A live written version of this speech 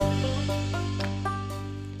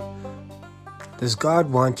Does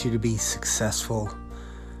God want you to be successful?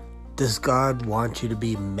 Does God want you to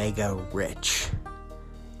be mega rich?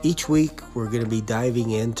 Each week, we're going to be diving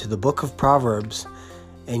into the book of Proverbs,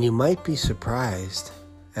 and you might be surprised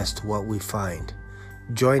as to what we find.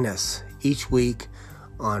 Join us each week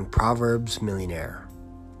on Proverbs Millionaire.